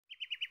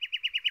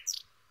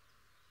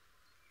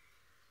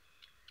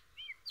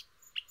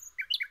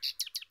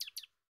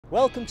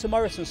Welcome to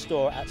Morrison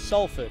store at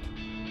Salford.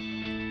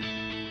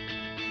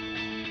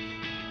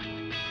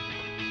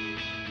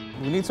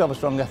 We need to have a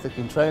strong ethic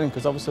in training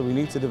because obviously we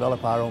need to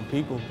develop our own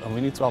people and we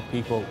need to have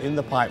people in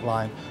the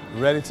pipeline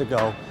ready to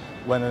go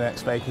when the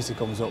next vacancy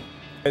comes up.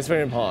 It's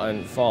very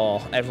important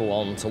for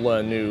everyone to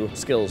learn new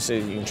skills. So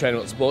you can train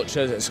up to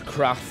butchers, it's a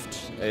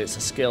craft, it's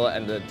a skill at the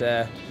end of the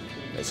day,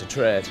 it's a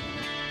trade.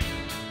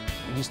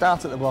 If you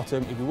start at the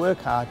bottom, if you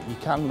work hard, you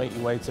can make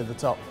your way to the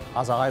top,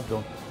 as I've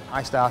done.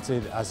 I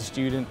started as a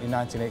student in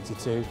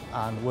 1982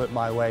 and worked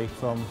my way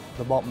from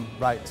the bottom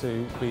right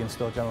to being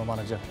store general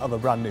manager of a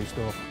brand new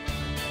store.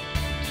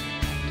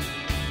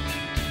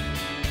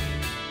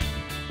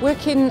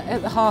 Working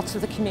at the heart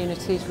of the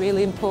community is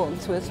really important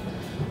to us.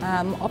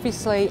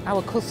 Obviously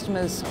our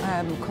customers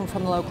come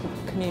from the local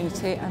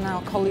community and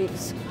our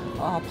colleagues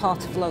are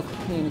part of the local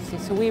community,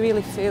 so we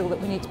really feel that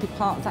we need to be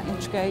part of that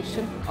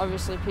integration.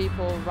 Obviously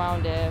people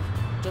around here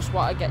just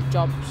want to get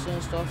jobs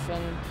and stuff,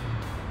 and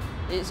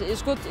it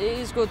is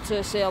good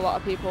to see a lot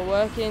of people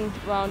working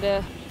around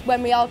here.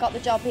 When we all got the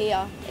job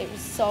here, it was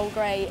so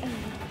great,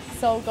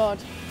 so good.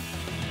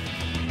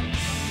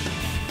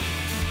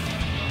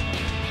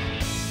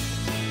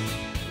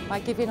 By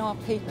giving our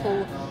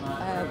people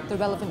the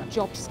relevant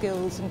job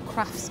skills and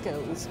craft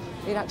skills,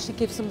 it actually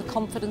gives them the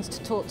confidence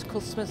to talk to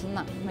customers, and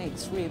that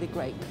makes really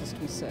great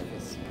customer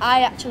service.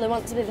 I actually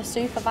want to be the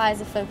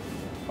supervisor for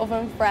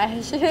Oven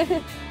Fresh.